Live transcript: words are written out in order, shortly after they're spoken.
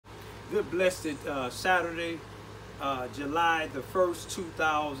Good blessed Saturday, July the 1st,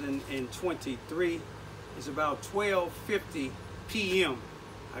 2023. It's about 12:50 p.m.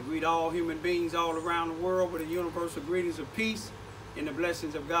 I greet all human beings all around the world with the universal greetings of peace, and the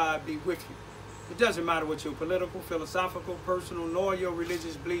blessings of God be with you. It doesn't matter what your political, philosophical, personal, nor your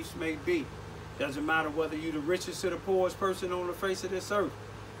religious beliefs may be. It doesn't matter whether you're the richest or the poorest person on the face of this earth.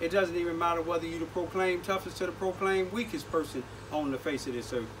 It doesn't even matter whether you're the proclaimed toughest or the proclaimed weakest person on the face of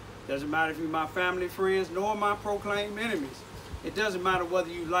this earth. Doesn't matter if you're my family, friends, nor my proclaimed enemies. It doesn't matter whether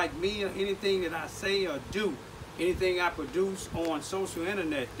you like me or anything that I say or do. Anything I produce on social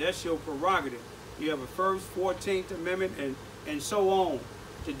internet, that's your prerogative. You have a First, 14th Amendment, and so on,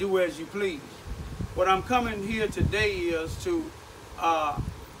 to do as you please. What I'm coming here today is to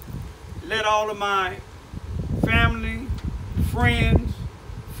let all of my family, friends,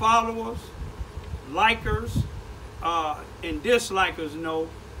 followers, likers, and dislikers know.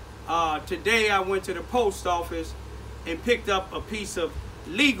 Today I went to the post office and picked up a piece of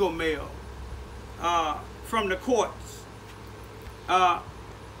legal mail from the courts.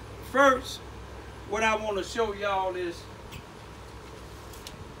 First, what I want to show y'all is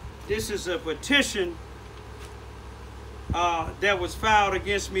this is a petition that was filed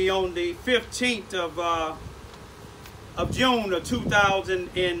against me on the 15th of June of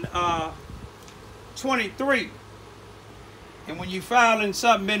 2023. And when you filing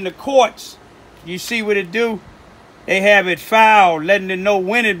something in the courts, you see what it do? They have it filed, letting it know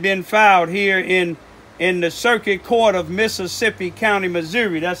when it been filed here in the Circuit Court of Mississippi County,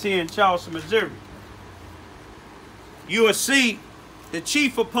 Missouri. That's here in Charleston, Missouri. You will see the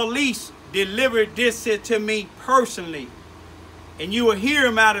chief of police delivered this to me personally. And you will hear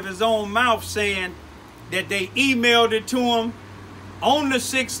him out of his own mouth saying that they emailed it to him on the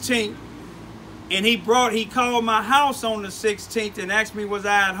 16th. And he called my house on the 16th and asked me, was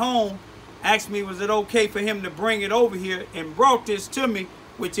I at home? Asked me, was it okay for him to bring it over here, and brought this to me,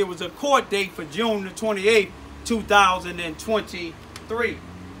 which it was a court date for June the 28th, 2023,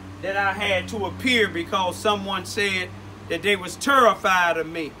 that I had to appear because someone said that they was terrified of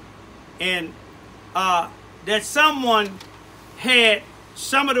me. And that someone had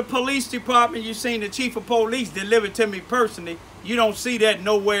some of the police department, you seen the chief of police delivered to me personally. You don't see that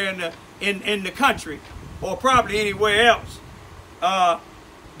nowhere in the country, or probably anywhere else. But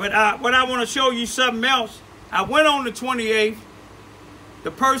what I want to show you something else. I went on the 28th.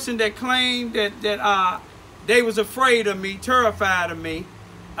 The person that claimed that they was afraid of me, terrified of me,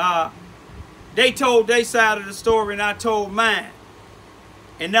 they told their side of the story and I told mine.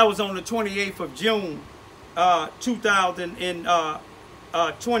 And that was on the 28th of June,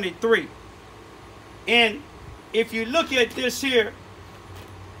 2023. And if you look at this here,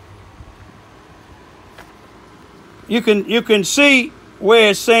 you can see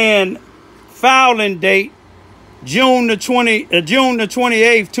where it's saying filing date June the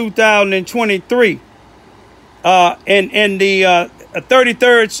 28th, 2023. And the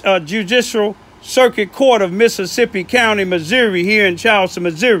 33rd Judicial Circuit Court of Mississippi County, Missouri, here in Charleston,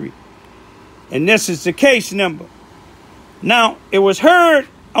 Missouri. And this is the case number. Now, it was heard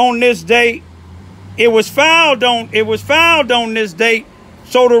on this date. It was filed on this date.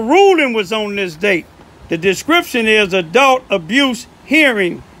 So the ruling was on this date. The description is adult abuse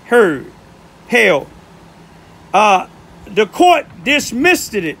hearing held. The court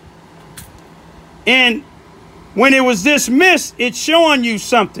dismissed it. And when it was dismissed, it's showing you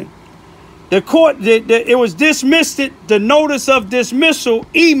something. The court, it was dismissed. The notice of dismissal,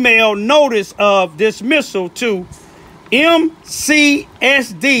 email notice of dismissal to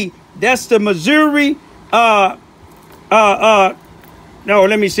MCSD. That's the Missouri, no,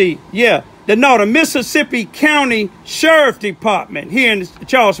 let me see. Yeah. The Mississippi County Sheriff Department here in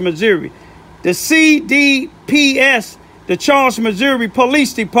Charleston, Missouri. The CDPS, the Charleston, Missouri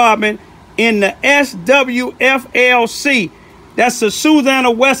Police Department, in the SWFLC. That's the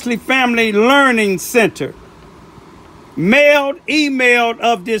Susanna Wesley Family Learning Center. Emailed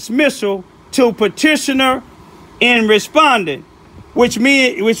of dismissal to petitioner and respondent, which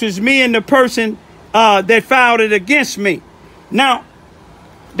was me and the person that filed it against me. Now,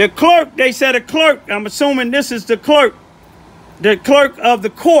 the clerk, they said a clerk, I'm assuming this is the clerk of the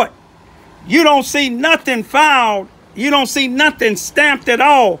court. You don't see nothing filed. You don't see nothing stamped at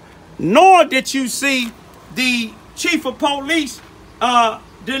all. Nor did you see the chief of police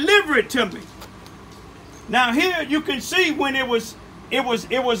deliver it to me. Now here you can see when it was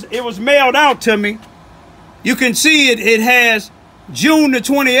mailed out to me. You can see it has June the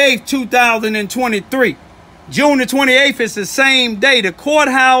 28th, 2023. June the 28th is the same day. The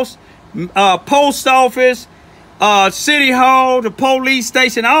courthouse, post office, City Hall, the police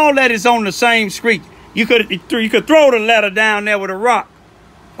station, all that is on the same street. You could throw the letter down there with a rock,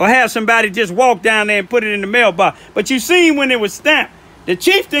 or have somebody just walk down there and put it in the mailbox. But you seen when it was stamped. The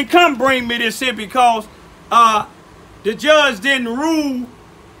chief didn't come bring me this here because the judge didn't rule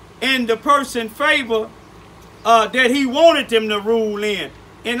in the person's favor that he wanted them to rule in.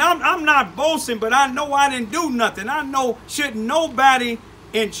 And I'm not boasting, but I know I didn't do nothing. I know shouldn't nobody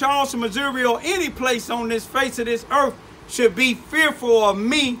in Charleston, Missouri, or any place on this face of this earth should be fearful of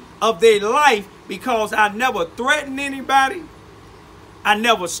me, of their life, because I never threatened anybody. I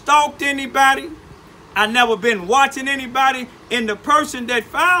never stalked anybody. I never been watching anybody. And the person that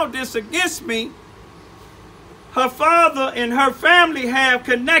filed this against me, her father and her family have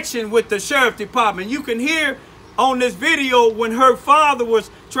connection with the sheriff department. You can hear on this video when her father was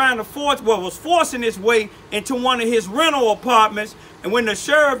trying to was forcing his way into one of his rental apartments. And when the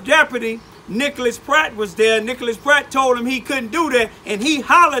sheriff deputy, Nicholas Pratt, was there, Nicholas Pratt told him he couldn't do that. And he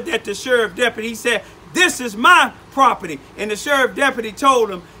hollered at the sheriff deputy. He said, "This is my property." And the sheriff deputy told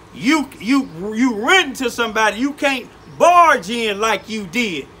him, you renting to somebody, you can't barge in like you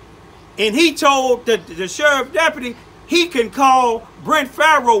did. And he told the sheriff deputy he can call Brent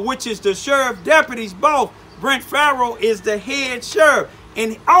Farrow, which is the sheriff deputy's boss. Brent Farrow is the head sheriff.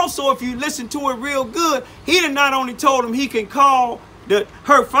 And also, if you listen to it real good, he not only told him he can call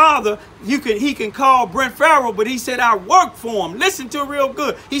her father, he can call Brent Farrow, but he said, "I work for him." Listen to it real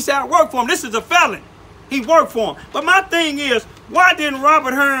good. He said, "I work for him. This is a felon. He worked for him." But my thing is, why didn't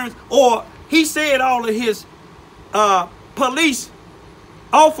Robert Hearns, or he said all of his police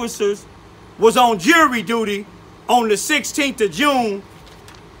officers was on jury duty on the 16th of June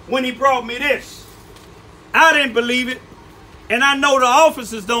when he brought me this? I didn't believe it, and I know the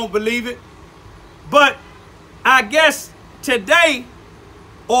officers don't believe it. But I guess today,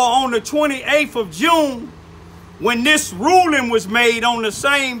 or on the 28th of June, when this ruling was made on the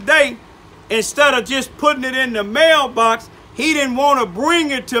same day, instead of just putting it in the mailbox, he didn't want to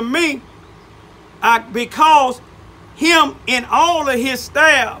bring it to me because him and all of his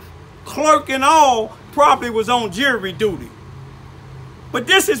staff, clerk and all, probably was on jury duty. But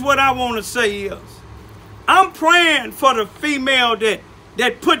this is what I want to say is, I'm praying for the female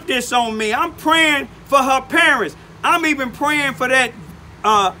that put this on me. I'm praying for her parents. I'm even praying for that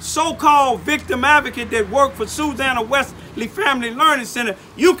so-called victim advocate that worked for Susanna Wesley Family Learning Center.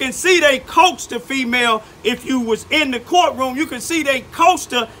 You can see they coached the female. If you was in the courtroom, you can see they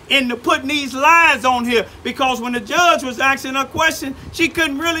coached her into putting these lies on here, because when the judge was asking her question, she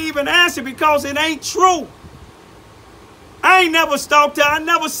couldn't really even answer because it ain't true. I ain't never stalked her. I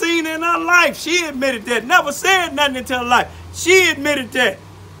never seen her in her life. She admitted that. Never said nothing into her life. She admitted that.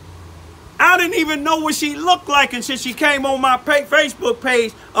 I didn't even know what she looked like until she came on my Facebook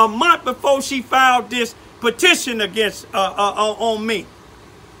page a month before she filed this petition against on me.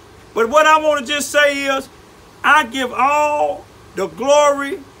 But what I want to just say is, I give all the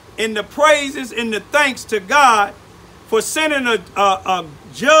glory and the praises and the thanks to God for sending a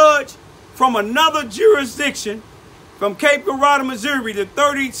judge from another jurisdiction, from Cape Girardeau, Missouri, the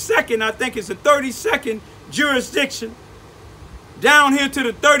 32nd, I think it's the 32nd jurisdiction, down here to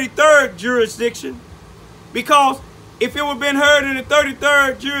the 33rd jurisdiction. Because if it would have been heard in the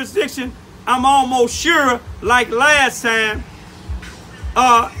 33rd jurisdiction, I'm almost sure, like last time,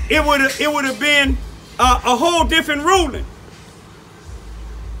 it would have been a whole different ruling.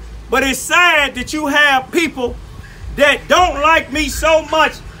 But it's sad that you have people that don't like me so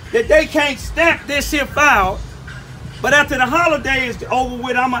much that they can't stamp this here file. But after the holiday is over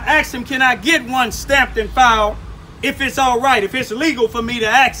with, I'm going to ask them, can I get one stamped and filed, if it's all right, if it's legal for me to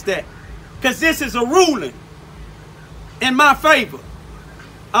ask that. Because this is a ruling in my favor.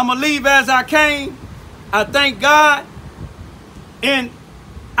 I'm going to leave as I came. I thank God. And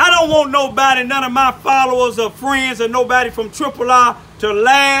I don't want nobody, none of my followers or friends or nobody from RRR to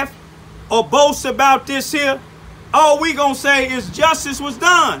laugh or boast about this here. All we going to say is justice was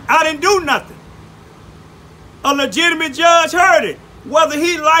done. I didn't do nothing. A legitimate judge heard it, whether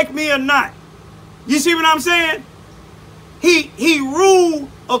he liked me or not. You see what I'm saying? He ruled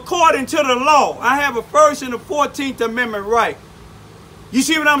according to the law. I have a First and a 14th Amendment right. You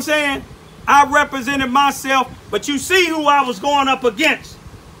see what I'm saying? I represented myself, but you see who I was going up against.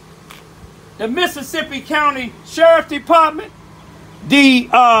 The Mississippi County Sheriff Department, the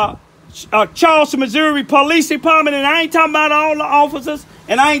Charleston, Missouri Police Department, and I ain't talking about all the officers,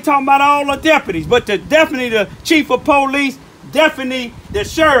 and I ain't talking about all the deputies, but definitely the chief of police, definitely the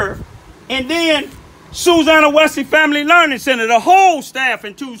sheriff, and then Susanna Wesley Family Learning Center, the whole staff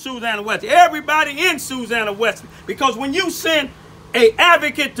into Susanna Wesley, everybody in Susanna Wesley. Because when you send an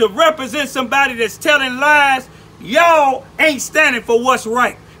advocate to represent somebody that's telling lies, y'all ain't standing for what's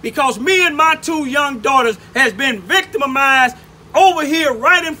right. Because me and my 2 young daughters has been victimized over here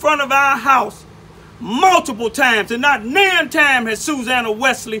right in front of our house multiple times. And not one time has Susanna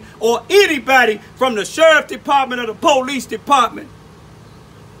Wesley or anybody from the sheriff department or the police department,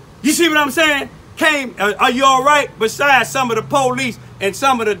 you see what I'm saying, came, are you all right? Besides some of the police and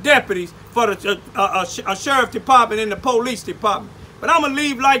some of the deputies for the sheriff department and the police department. But I'm going to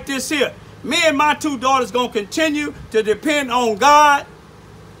leave like this here. Me and my 2 daughters going to continue to depend on God.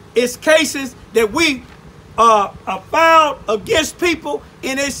 It's cases that we filed against people,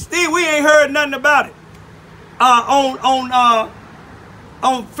 and it's still, we ain't heard nothing about it.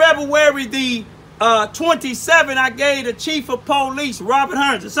 On February the 27th, I gave the chief of police, Robert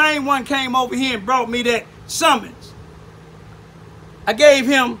Hearns, the same one came over here and brought me that summons. I gave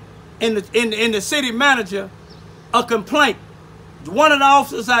him and the city manager a complaint. One of the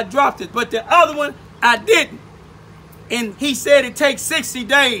officers, I dropped it, but the other one, I didn't. And he said it takes 60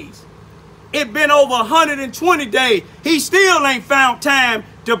 days. It been over 120 days. He still ain't found time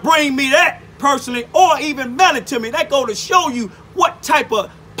to bring me that personally or even mail it to me. That go to show you what type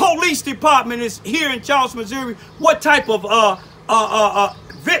of police department is here in Charleston, Missouri, what type of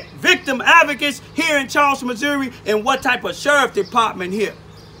victim advocates here in Charleston, Missouri, and what type of sheriff department here.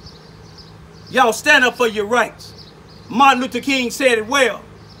 Y'all stand up for your rights. Martin Luther King said it well.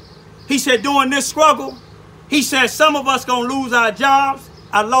 He said during this struggle, he said some of us gonna lose our jobs.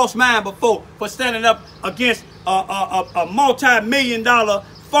 I lost mine before for standing up against a multi-million-dollar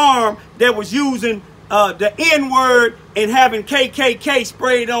farm that was using the N-word and having KKK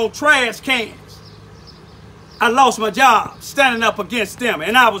sprayed on trash cans. I lost my job standing up against them,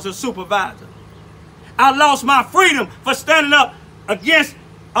 and I was a supervisor. I lost my freedom for standing up against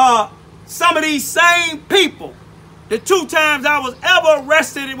some of these same people. The 2 times I was ever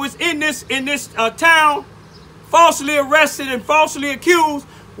arrested, it was in this town, falsely arrested and falsely accused,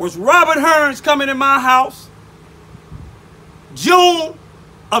 was Robert Hearns coming in my house, June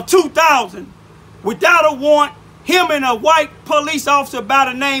of 2000, without a warrant, him and a white police officer by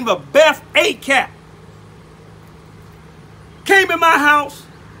the name of Beth ACAP. Came in my house,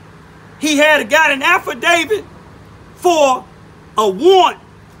 he had got an affidavit for a warrant,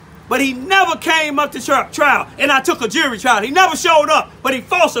 but he never came up to trial, and I took a jury trial. He never showed up, but he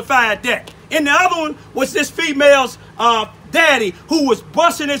falsified that. And the other one was this female's daddy who was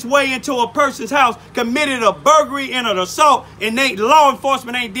busting his way into a person's house, committed a burglary and an assault, and law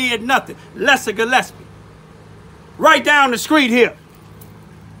enforcement ain't did nothing. Lester Gillespie. Right down the street here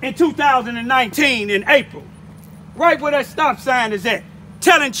in 2019 in April. Right where that stop sign is at.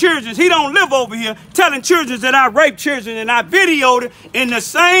 Telling children, he don't live over here, telling children that I raped children and I videoed it, and the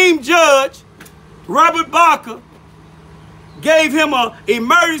same judge, Robert Barker, gave him an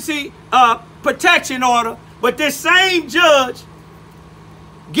emergency protection order, but this same judge,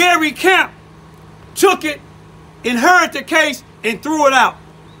 Gary Camp, took it and heard the case and threw it out.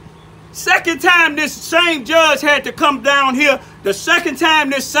 Second time this same judge had to come down here, the second time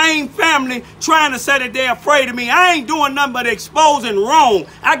this same family trying to say that they're afraid of me. I ain't doing nothing but exposing wrong.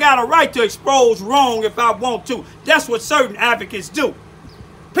 I got a right to expose wrong if I want to. That's what certain advocates do.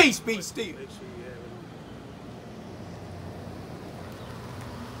 Peace be still.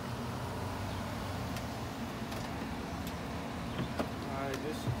 All right,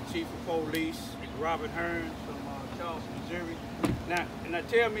 this is the Chief of Police, Robert Hearns from Charleston, Missouri. Now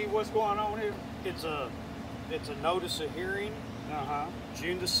tell me what's going on here. It's a notice of hearing,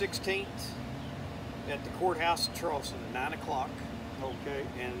 June the 16th, at the courthouse in Charleston at 9 o'clock. Okay.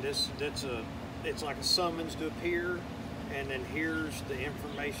 And it's like a summons to appear, and then here's the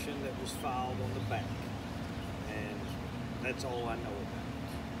information that was filed on the back, and that's all I know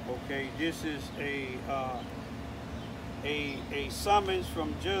about. Okay, this is a summons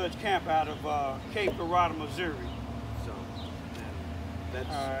from Judge Camp out of Cape Girardeau, Missouri. So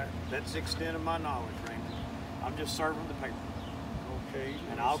that's the extent of my knowledge, Raymond. I'm just serving the paper. Okay.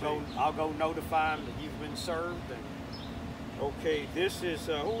 And I'll go notify them that you've been served. And okay, this is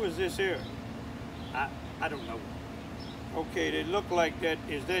who is this here? I don't know. Okay, they look like that.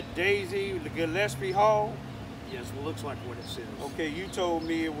 Is that Daisy Gillespie Hall? Yes, well, looks like what it says. Okay, you told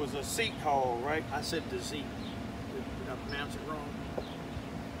me it was a Zeke Hall, right? I said the Zeke. Did I pronounce it wrong?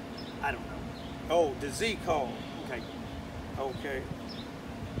 I don't know. Oh, the Zeke Hall. Okay. Okay.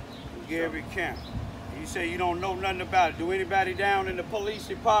 Gary Camp. You say you don't know nothing about it. Do anybody down in the police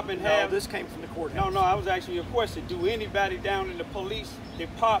department have... No, this came from the courthouse. No, I was asking you a question. Do anybody down in the police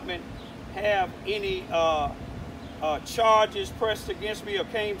department have any charges pressed against me or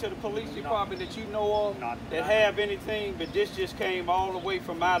came to the police department that you know of that have anything, but this just came all the way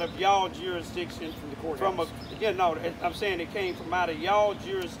from out of y'all jurisdiction from the courthouse. Yeah, no, I'm saying it came from out of y'all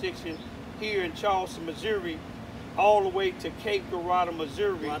jurisdiction here in Charleston, Missouri, all the way to Cape Girardeau,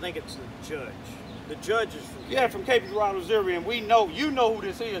 Missouri. Well, I think it's the judge. The judge is from Yeah, from Cape Girardeau, Missouri, and we know, you know who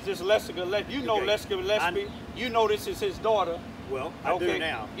this is. This is Lester Gillespie. You know Okay. Lester Gillespie. You know this is his daughter. Well, I do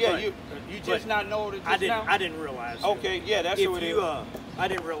now. Yeah, but, you just not know it just now? I didn't realize it. Okay, yeah, that's who it is. I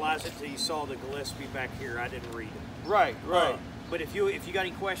didn't realize it until you saw the Gillespie back here. I didn't read it. Right. But if you got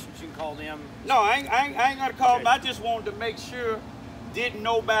any questions, you can call them. No, I ain't got to call Okay. them. I just wanted to make sure didn't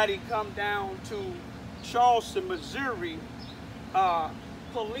nobody come down to Charleston, Missouri,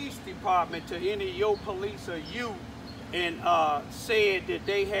 police department, to any of your police or you, and said that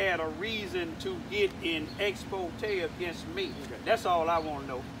they had a reason to get in expose against me. Okay. That's all I want to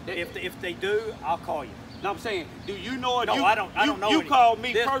know. If they do, I'll call you. No, I'm saying, do you know it? No, I don't know. You called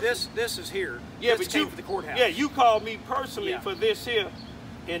me personally. This is here. Yeah, this but came from the courthouse. Yeah, you called me personally Yeah. for this here,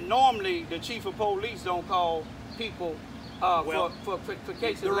 and normally the chief of police don't call people for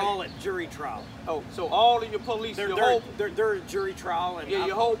cases. They're like, all at jury trial. Oh, so all of your police, They're at jury trial, and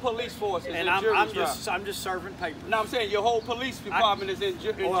your whole police force is and in jury I'm trial. just serving papers. No, I'm saying your whole police department is in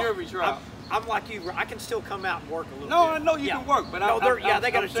jury trial. I'm like you. I can still come out and work a little bit. I know you can work, but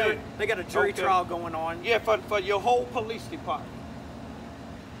they got a jury trial going on. Yeah, for your whole police department.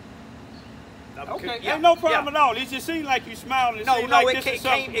 Okay, Yeah, ain't no problem at all. It just seemed like you smiled. And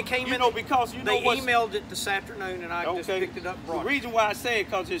It came in. Because you know they emailed it this afternoon, and I just picked it up and brought The reason why I say it,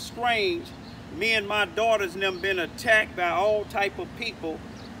 because it's strange. Me and my daughters and them been attacked by all type of people.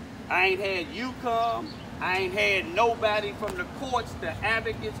 I ain't had you come. I ain't had nobody from the courts, the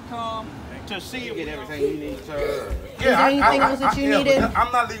advocates come to see You if get everything you need, sir. Is there anything else that you needed?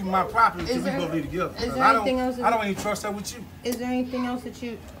 I'm not leaving my property until Is we there- both leave together. is there I anything else that- I don't even trust that with you. Is there anything else that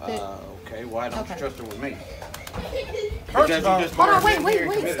you? Okay, why don't Okay. you trust her with me? First Because of all, you just Hold on, barged in here and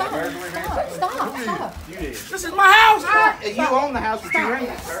wait, committed stop, burglary, man. stop. You did. this is my house, huh? You own the house, but you rent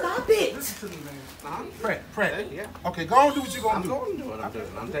it, sir. Stop it. Listen to me, man. Uh-huh. Fred. Yeah. Okay, go on and do what you're I'm gonna do. going to do what I'm doing.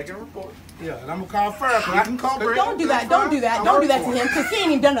 I'm taking a report. Yeah, and I'm gonna call fire. I can call Brent. Don't do that. Don't do that. Don't do that to him, because he ain't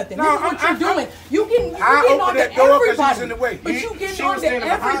even done nothing. No, This is what I- you're doing. You getting I on opened to that door 'cause he was everybody. in the way. But you She getting on was to standing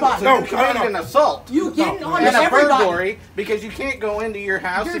behind us, everybody. so No, you committed an assault. You getting on to And a everybody. burglary because you can't go into your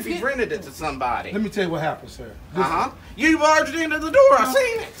house You're if you've get- rented it to somebody. Let me tell you what happened, sir. Uh-huh. You barged into the door. I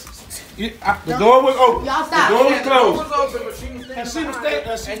seen it. The door was open. Y'all stop. The door was Yeah, the door closed. was open, but she was And standing she was behind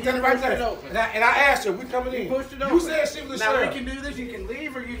it, standing and you right pushed it there. open. And I asked her, we coming in. You pushed it open. You said she was a Now we sheriff. can do this. You can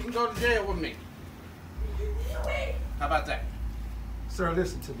leave, or you can go to jail with me. How about that? Sir,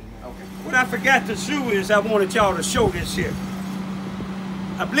 listen to me, man. Okay. What I forgot to show is I wanted y'all to show this here.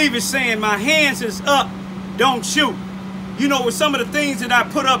 I believe it's saying my hands is up, don't shoot. You know, with some of the things that I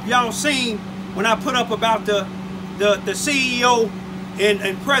put up, y'all seen when I put up about the CEO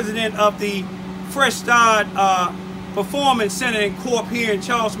and president of the Fresh Start Performance Center and Corp here in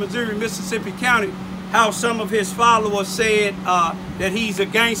Charleston, Missouri, Mississippi County, how some of his followers said that he's a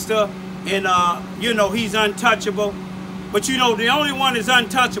gangster and, you know, he's untouchable. But you know, the only one that's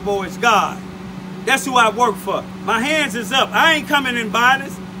untouchable is God. That's who I work for. My hands is up. I ain't coming in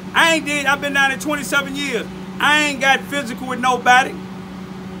violence. I've been down there 27 years. I ain't got physical with nobody.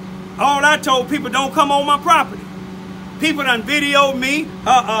 All I told people, don't come on my property. People done videoed me,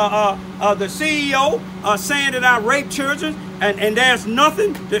 the CEO saying that I rape children, and there's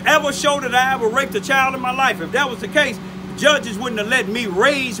nothing to ever show that I ever raped a child in my life. If that was the case, judges wouldn't have let me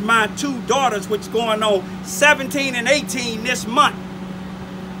raise my two daughters, which is going on 17 and 18 this month.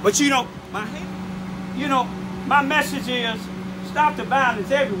 But you know, my message is stop the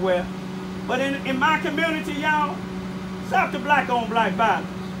violence everywhere. But in my community, y'all, stop the black on black violence.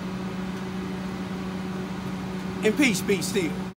 And peace be still.